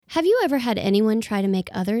Have you ever had anyone try to make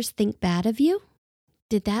others think bad of you?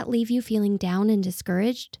 Did that leave you feeling down and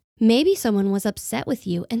discouraged? Maybe someone was upset with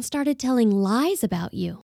you and started telling lies about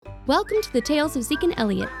you. Welcome to the Tales of Zeke and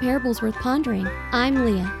Elliot, Parables Worth Pondering. I'm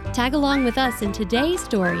Leah. Tag along with us in today's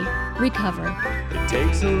story, Recover. It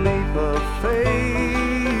takes a leap of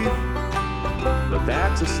faith, but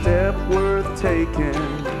that's a step worth taking.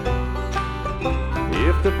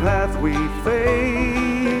 If the path we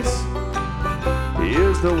face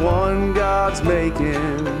is the one God's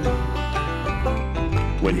making,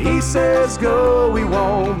 when He says go, we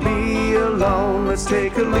won't be alone. Let's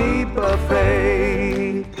take a leap of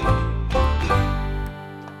faith.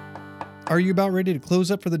 Are you about ready to close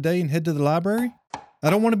up for the day and head to the library? I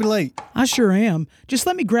don't want to be late. I sure am. Just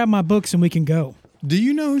let me grab my books and we can go. Do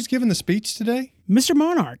you know who's giving the speech today? Mr.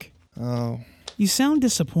 Monarch. Oh. You sound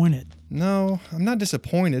disappointed. No, I'm not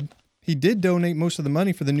disappointed. He did donate most of the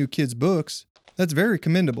money for the new kids' books. That's very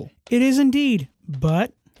commendable. It is indeed,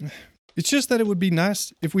 but... It's just that it would be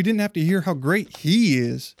nice if we didn't have to hear how great he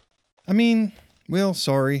is. I mean, well,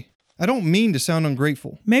 sorry. I don't mean to sound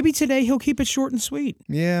ungrateful. Maybe today he'll keep it short and sweet.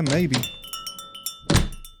 Yeah, maybe.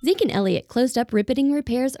 Zeke and Elliot closed up riveting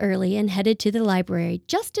repairs early and headed to the library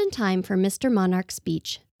just in time for Mr. Monarch's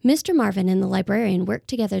speech. Mr. Marvin and the librarian worked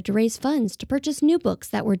together to raise funds to purchase new books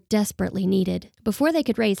that were desperately needed. Before they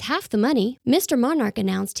could raise half the money, Mr. Monarch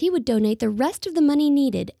announced he would donate the rest of the money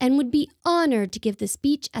needed and would be honored to give the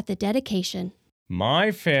speech at the dedication.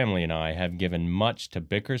 My family and I have given much to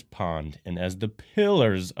Bickers Pond, and as the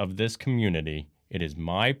pillars of this community, it is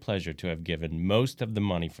my pleasure to have given most of the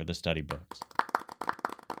money for the study books.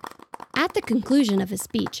 At the conclusion of his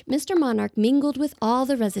speech, Mr. Monarch mingled with all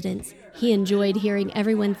the residents. He enjoyed hearing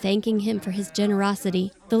everyone thanking him for his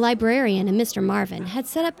generosity. The librarian and Mr. Marvin had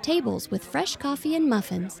set up tables with fresh coffee and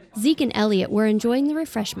muffins. Zeke and Elliot were enjoying the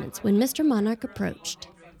refreshments when Mr. Monarch approached.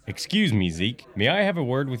 Excuse me, Zeke. May I have a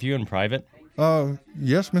word with you in private?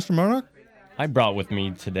 Yes, Mr. Monarch? I brought with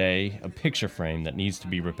me today a picture frame that needs to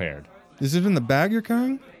be repaired. Is it in the bag you're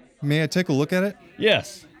carrying? May I take a look at it?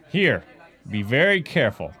 Yes, here. Be very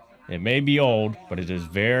careful. It may be old, but it is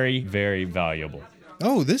very, very valuable.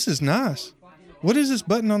 Oh, this is nice. What is this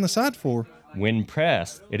button on the side for? When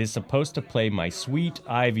pressed, it is supposed to play my sweet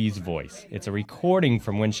Ivy's voice. It's a recording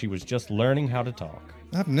from when she was just learning how to talk.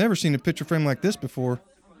 I've never seen a picture frame like this before.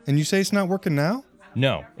 And you say it's not working now?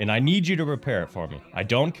 No, and I need you to repair it for me. I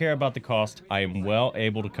don't care about the cost. I am well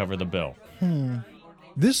able to cover the bill.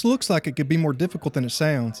 This looks like it could be more difficult than it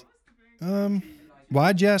sounds.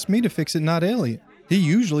 Why'd you ask me to fix it, not Elliot? He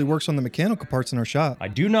usually works on the mechanical parts in our shop. I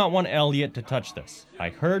do not want Elliot to touch this. I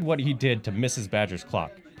heard what he did to Mrs. Badger's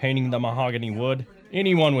clock, painting the mahogany wood.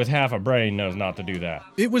 Anyone with half a brain knows not to do that.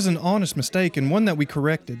 It was an honest mistake and one that we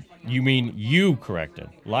corrected. You mean you corrected?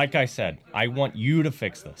 Like I said, I want you to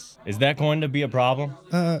fix this. Is that going to be a problem?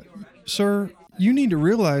 Sir, you need to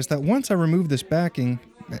realize that once I remove this backing,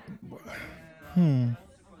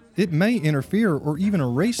 it may interfere or even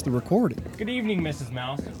erase the recording. Good evening, Mrs.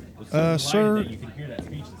 Mouse. Sir, that you could hear that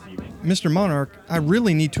speech this evening. Mr. Monarch, I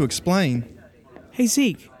really need to explain. Hey,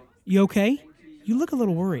 Zeke, you okay? You look a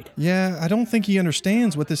little worried. Yeah, I don't think he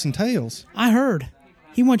understands what this entails. I heard.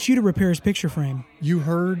 He wants you to repair his picture frame. You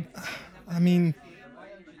heard? I mean,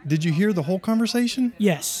 did you hear the whole conversation?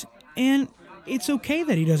 Yes, and it's okay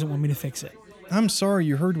that he doesn't want me to fix it. I'm sorry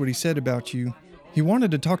you heard what he said about you. He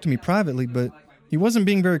wanted to talk to me privately, but he wasn't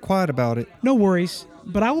being very quiet about it. No worries,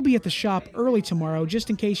 but I will be at the shop early tomorrow just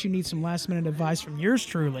in case you need some last-minute advice from yours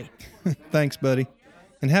truly. Thanks, buddy.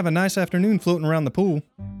 And have a nice afternoon floating around the pool.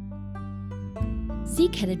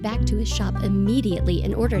 Zeke headed back to his shop immediately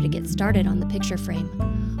in order to get started on the picture frame.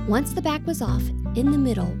 Once the back was off, in the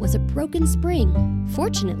middle was a broken spring.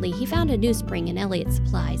 Fortunately, he found a new spring in Elliot's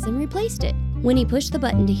supplies and replaced it. When he pushed the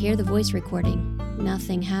button to hear the voice recording,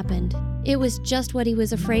 nothing happened. It was just what he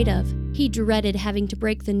was afraid of. He dreaded having to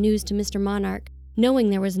break the news to Mr. Monarch. Knowing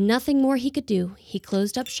there was nothing more he could do, he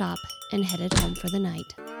closed up shop and headed home for the night.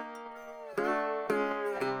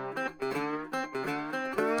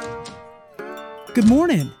 Good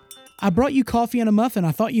morning. I brought you coffee and a muffin.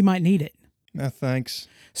 I thought you might need it. Thanks.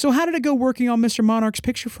 So how did it go working on Mr. Monarch's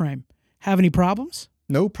picture frame? Have any problems?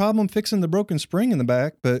 No problem fixing the broken spring in the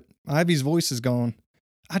back, but Ivy's voice is gone.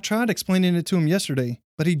 I tried explaining it to him yesterday,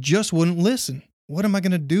 but he just wouldn't listen. What am I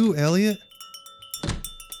going to do, Elliot?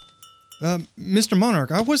 Mr.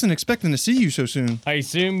 Monarch, I wasn't expecting to see you so soon. I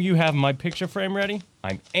assume you have my picture frame ready?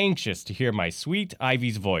 I'm anxious to hear my sweet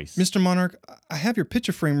Ivy's voice. Mr. Monarch, I have your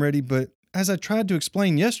picture frame ready, but as I tried to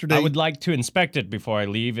explain yesterday... I would like to inspect it before I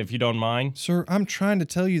leave, if you don't mind. Sir, I'm trying to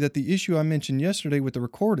tell you that the issue I mentioned yesterday with the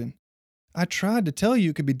recording, I tried to tell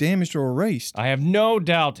you it could be damaged or erased. I have no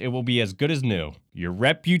doubt it will be as good as new. Your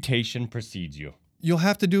reputation precedes you. You'll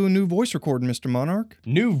have to do a new voice recording, Mr. Monarch.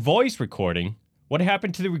 New voice recording? What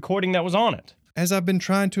happened to the recording that was on it? As I've been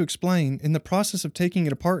trying to explain, in the process of taking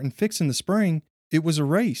it apart and fixing the spring, it was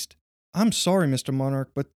erased. I'm sorry, Mr.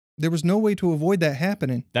 Monarch, but there was no way to avoid that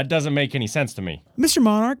happening. That doesn't make any sense to me. Mr.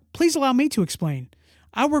 Monarch, please allow me to explain.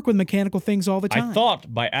 I work with mechanical things all the time. I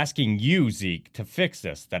thought by asking you, Zeke, to fix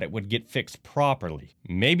this, that it would get fixed properly.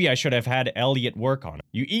 Maybe I should have had Elliot work on it.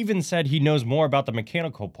 You even said he knows more about the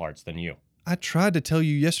mechanical parts than you. I tried to tell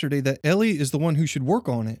you yesterday that Elliot is the one who should work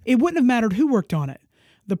on it. It wouldn't have mattered who worked on it.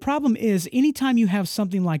 The problem is, anytime you have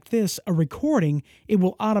something like this, a recording, it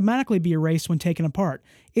will automatically be erased when taken apart.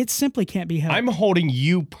 It simply can't be helped. I'm holding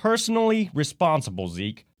you personally responsible,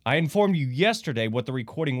 Zeke. I informed you yesterday what the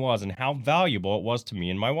recording was and how valuable it was to me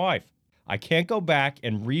and my wife. I can't go back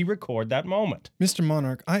and re-record that moment. Mr.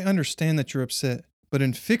 Monarch, I understand that you're upset, but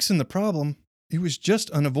in fixing the problem, it was just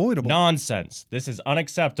unavoidable. Nonsense. This is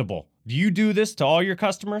unacceptable. Do you do this to all your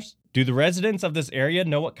customers? Do the residents of this area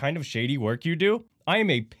know what kind of shady work you do? I am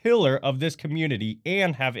a pillar of this community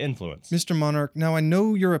and have influence. Mr. Monarch, now I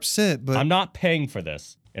know you're upset, but... I'm not paying for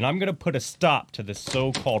this, and I'm going to put a stop to this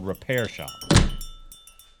so-called repair shop.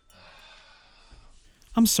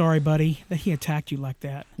 I'm sorry, buddy, that he attacked you like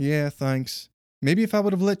that. Yeah, thanks. Maybe if I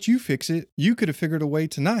would have let you fix it, you could have figured a way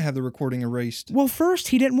to not have the recording erased. Well, first,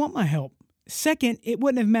 he didn't want my help. Second, it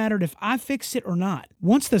wouldn't have mattered if I fixed it or not.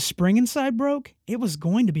 Once the spring inside broke, it was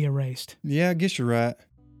going to be erased. Yeah, I guess you're right.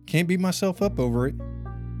 Can't beat myself up over it.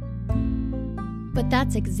 But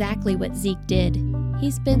that's exactly what Zeke did.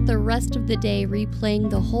 He spent the rest of the day replaying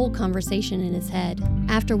the whole conversation in his head.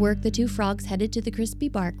 After work, the two frogs headed to the Crispy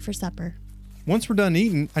Bark for supper. Once we're done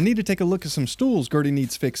eating, I need to take a look at some stools Gertie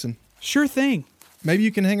needs fixing. Sure thing. Maybe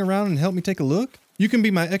you can hang around and help me take a look? You can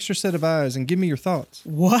be my extra set of eyes and give me your thoughts.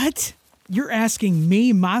 What? You're asking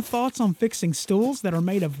me my thoughts on fixing stools that are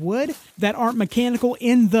made of wood that aren't mechanical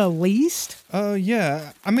in the least?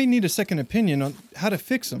 Yeah, I may need a second opinion on how to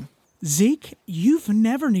fix them. Zeke, you've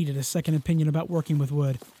never needed a second opinion about working with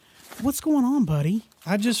wood. What's going on, buddy?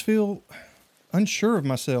 I just feel unsure of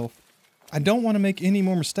myself. I don't want to make any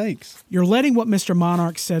more mistakes. You're letting what Mr.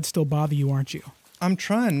 Monarch said still bother you, aren't you? I'm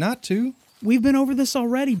trying not to. We've been over this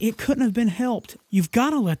already. It couldn't have been helped. You've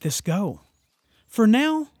got to let this go. For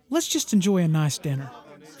now, let's just enjoy a nice dinner.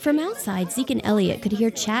 From outside, Zeke and Elliot could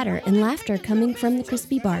hear chatter and laughter coming from the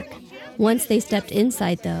Crispy Bark. Once they stepped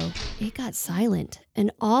inside, though, it got silent,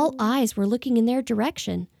 and all eyes were looking in their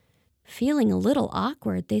direction. Feeling a little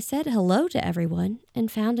awkward, they said hello to everyone and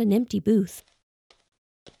found an empty booth.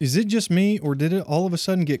 Is it just me, or did it all of a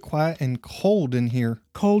sudden get quiet and cold in here?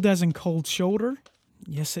 Cold as in cold shoulder?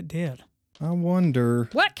 Yes, it did. I wonder...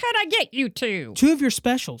 What could I get you two? 2 of your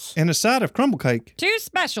specials. And a side of crumble cake. 2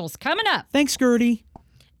 specials coming up. Thanks, Gertie.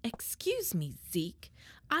 Excuse me, Zeke.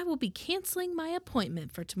 I will be canceling my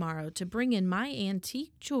appointment for tomorrow to bring in my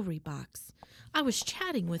antique jewelry box. I was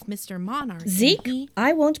chatting with Mr. Monarch. Zeke,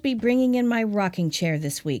 I won't be bringing in my rocking chair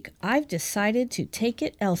this week. I've decided to take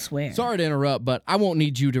it elsewhere. Sorry to interrupt, but I won't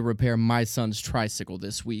need you to repair my son's tricycle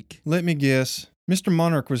this week. Let me guess. Mr.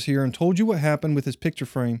 Monarch was here and told you what happened with his picture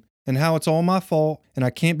frame and how it's all my fault and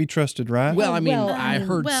I can't be trusted, right? Well, I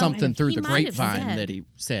heard something through the he might have grapevine said. that he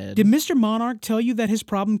said. Did Mr. Monarch tell you that his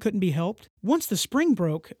problem couldn't be helped? Once the spring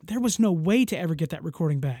broke, there was no way to ever get that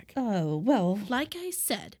recording back. Oh, well, Like I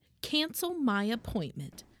said, cancel my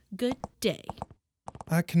appointment. Good day.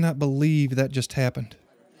 I cannot believe that just happened.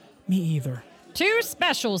 Me either. 2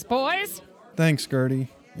 specials, boys. Thanks, Gertie.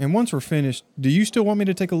 And once we're finished, do you still want me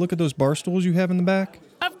to take a look at those bar stools you have in the back?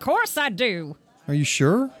 Of course I do. Are you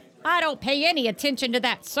sure? I don't pay any attention to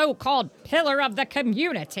that so-called pillar of the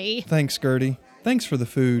community. Thanks, Gertie. Thanks for the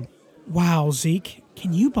food. Wow, Zeke,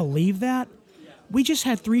 can you believe that? We just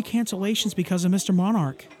had 3 cancellations because of Mr.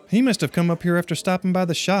 Monarch. He must have come up here after stopping by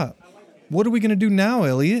the shop. What are we going to do now,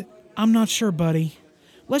 Elliot? I'm not sure, buddy.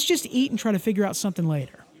 Let's just eat and try to figure out something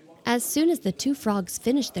later. As soon as the two frogs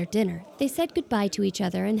finished their dinner, they said goodbye to each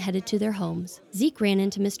other and headed to their homes. Zeke ran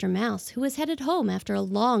into Mr. Mouse, who was headed home after a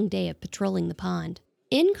long day of patrolling the pond.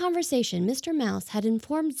 In conversation, Mr. Mouse had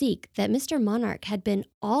informed Zeke that Mr. Monarch had been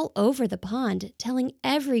all over the pond, telling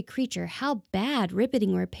every creature how bad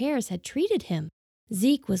Riveting Repairs had treated him.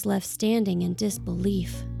 Zeke was left standing in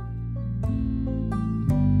disbelief.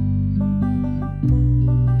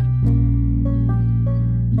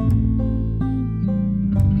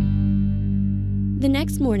 The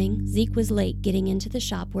next morning, Zeke was late getting into the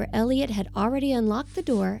shop where Elliot had already unlocked the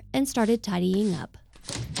door and started tidying up.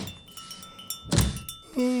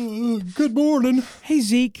 Good morning. Hey,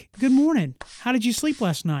 Zeke, good morning. How did you sleep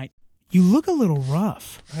last night? You look a little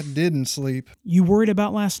rough. I didn't sleep. You worried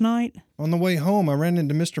about last night? On the way home, I ran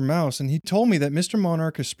into Mr. Mouse, and he told me that Mr.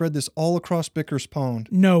 Monarch has spread this all across Bickers Pond.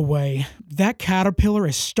 No way. That caterpillar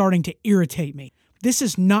is starting to irritate me. This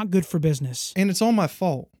is not good for business. And it's all my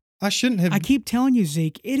fault. I shouldn't have... I keep telling you,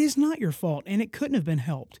 Zeke, it is not your fault, and it couldn't have been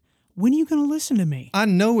helped. When are you going to listen to me? I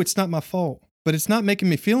know it's not my fault, but it's not making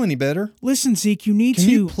me feel any better. Listen, Zeke, you need to... Can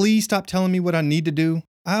you please stop telling me what I need to do?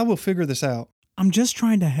 I will figure this out. I'm just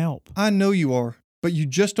trying to help. I know you are, but you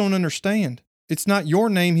just don't understand. It's not your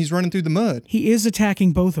name he's running through the mud. He is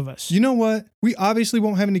attacking both of us. You know what? We obviously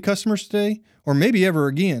won't have any customers today, or maybe ever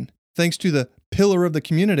again, thanks to the pillar of the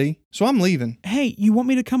community, so I'm leaving. Hey, you want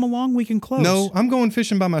me to come along? We can close. No, I'm going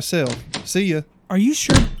fishing by myself. See ya. Are you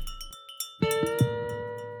sure?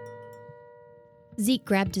 Zeke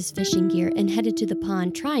grabbed his fishing gear and headed to the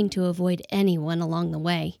pond, trying to avoid anyone along the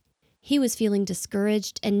way. He was feeling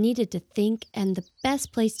discouraged and needed to think, and the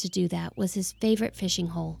best place to do that was his favorite fishing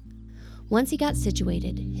hole. Once he got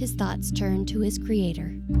situated, his thoughts turned to his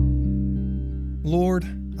Creator. Lord,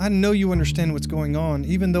 I know you understand what's going on,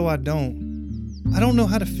 even though I don't. I don't know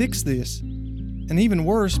how to fix this. And even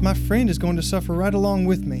worse, my friend is going to suffer right along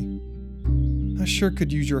with me. I sure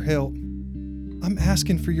could use your help. I'm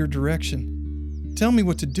asking for your direction. Tell me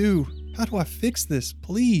what to do. How do I fix this,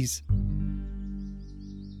 please?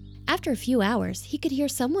 After a few hours, he could hear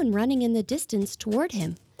someone running in the distance toward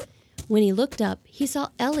him. When he looked up, he saw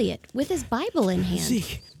Elliot with his Bible in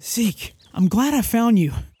hand. Zeke, I'm glad I found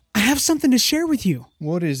you. I have something to share with you.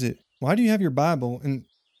 What is it? Why do you have your Bible, and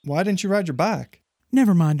why didn't you ride your bike?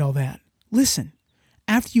 Never mind all that. Listen,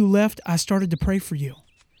 after you left, I started to pray for you.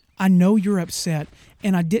 I know you're upset,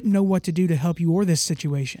 and I didn't know what to do to help you or this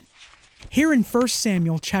situation. Here in 1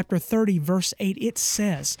 Samuel chapter 30, verse 8, it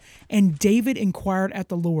says, "And David inquired at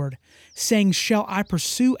the Lord, saying, Shall I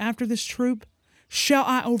pursue after this troop? Shall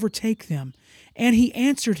I overtake them? And he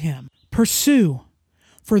answered him, Pursue,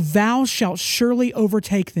 for thou shalt surely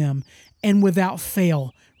overtake them, and without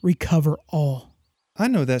fail recover all." I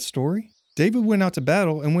know that story. David went out to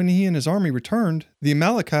battle, and when he and his army returned, the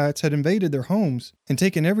Amalekites had invaded their homes and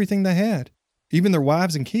taken everything they had, even their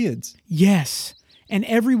wives and kids. Yes, and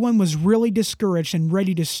everyone was really discouraged and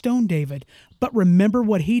ready to stone David. But remember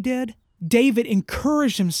what he did? David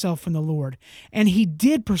encouraged himself in the Lord, and he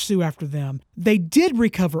did pursue after them. They did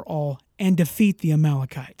recover all and defeat the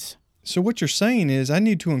Amalekites. So what you're saying is I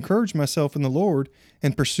need to encourage myself in the Lord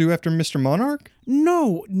and pursue after Mr. Monarch?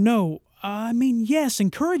 No. Yes,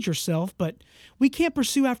 encourage yourself, but we can't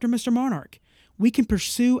pursue after Mr. Monarch. We can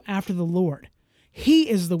pursue after the Lord. He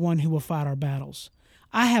is the one who will fight our battles.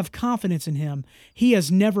 I have confidence in him. He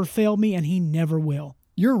has never failed me, and he never will.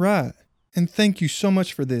 You're right, and thank you so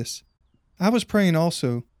much for this. I was praying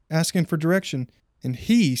also, asking for direction, and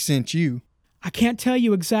he sent you. I can't tell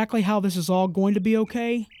you exactly how this is all going to be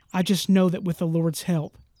okay. I just know that with the Lord's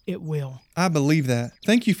help, it will. I believe that.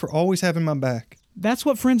 Thank you for always having my back. That's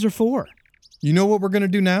what friends are for. You know what we're going to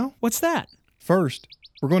do now? What's that? First,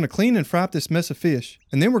 we're going to clean and fry up this mess of fish,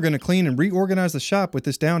 and then we're going to clean and reorganize the shop with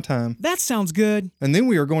this downtime. That sounds good. And then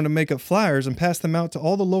we are going to make up flyers and pass them out to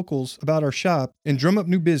all the locals about our shop and drum up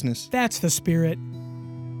new business. That's the spirit.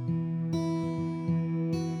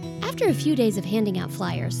 After a few days of handing out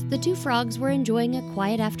flyers, the two frogs were enjoying a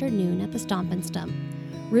quiet afternoon at the Stomp and Stump.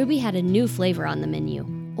 Ruby had a new flavor on the menu,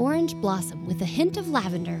 orange blossom with a hint of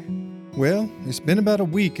lavender. Well, it's been about a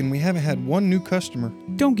week and we haven't had one new customer.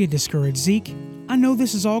 Don't get discouraged, Zeke. I know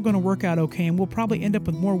this is all going to work out okay, and we'll probably end up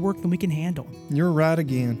with more work than we can handle. You're right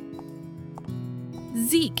again.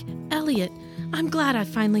 Zeke, Elliot, I'm glad I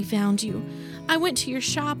finally found you. I went to your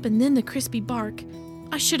shop and then the Crispy Bark.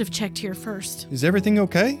 I should have checked here first. Is everything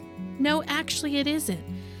okay? No, actually it isn't.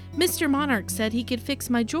 Mr. Monarch said he could fix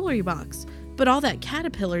my jewelry box, but all that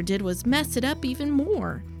caterpillar did was mess it up even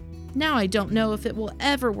more. Now I don't know if it will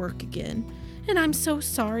ever work again, and I'm so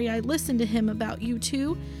sorry I listened to him about you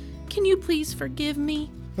two. Can you please forgive me?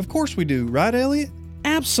 Of course we do, right, Elliot?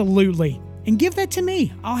 Absolutely. And give that to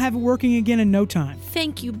me. I'll have it working again in no time.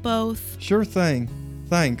 Thank you both. Sure thing.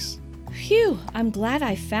 Thanks. Phew, I'm glad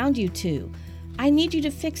I found you two. I need you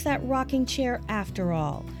to fix that rocking chair after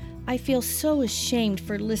all. I feel so ashamed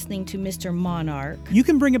for listening to Mr. Monarch. You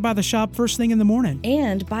can bring it by the shop first thing in the morning.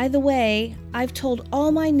 And, by the way, I've told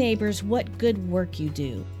all my neighbors what good work you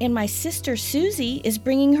do. And my sister Susie is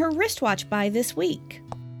bringing her wristwatch by this week.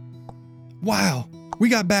 Wow, we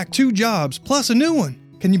got back 2 jobs plus a new one.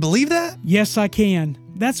 Can you believe that? Yes, I can.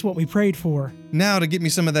 That's what we prayed for. Now to get me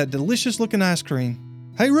some of that delicious looking ice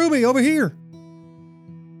cream. Hey, Ruby, over here.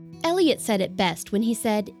 Elliot said it best when he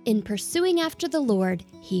said, "In pursuing after the Lord,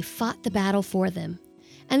 he fought the battle for them."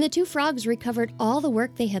 And the two frogs recovered all the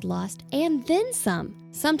work they had lost and then some.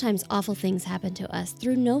 Sometimes awful things happen to us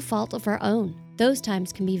through no fault of our own. Those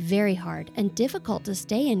times can be very hard and difficult to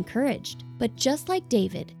stay encouraged. But just like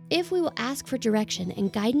David, if we will ask for direction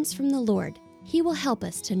and guidance from the Lord, He will help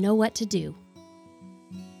us to know what to do.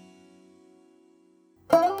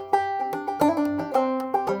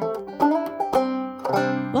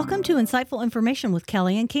 Welcome to Insightful Information with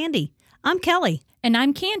Kelly and Candy. I'm Kelly. And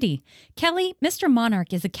I'm Candy. Kelly, Mr.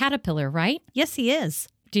 Monarch is a caterpillar, right? Yes, he is.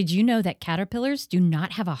 Did you know that caterpillars do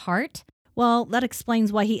not have a heart? Well, that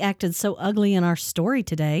explains why he acted so ugly in our story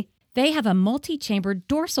today. They have a multi-chambered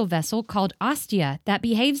dorsal vessel called ostia that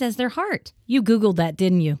behaves as their heart. You Googled that,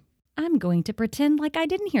 didn't you? I'm going to pretend like I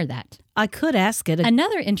didn't hear that. I could ask it.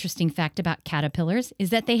 Another interesting fact about caterpillars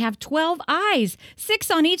is that they have 12 eyes,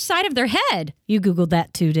 6 on each side of their head. You Googled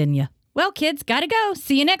that too, didn't you? Well, kids, gotta go.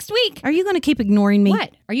 See you next week. Are you going to keep ignoring me?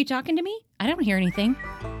 What? Are you talking to me? I don't hear anything.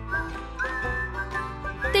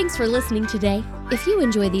 Thanks for listening today. If you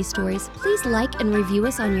enjoy these stories, please like and review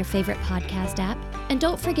us on your favorite podcast app. And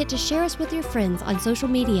don't forget to share us with your friends on social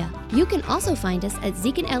media. You can also find us at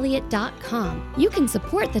ZekeandElliott.com. You can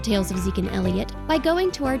support the Tales of Zeke and Elliott by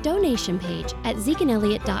going to our donation page at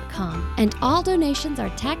ZekeandElliott.com. And all donations are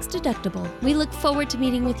tax deductible. We look forward to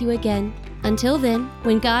meeting with you again. Until then,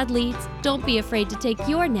 when God leads, don't be afraid to take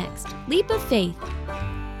your next leap of faith.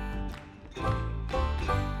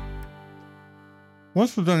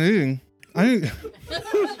 Once we're done eating, I need...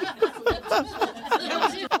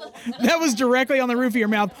 That was directly on the roof of your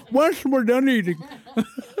mouth. Once we're done eating.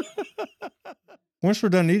 Once we're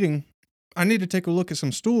done eating, I need to take a look at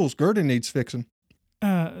some stools Gerda needs fixing.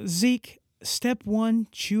 Zeke, step 1,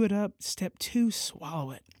 chew it up. Step 2, swallow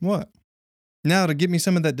it. What? Now to get me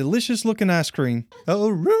some of that delicious looking ice cream. Oh,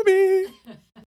 Ruby!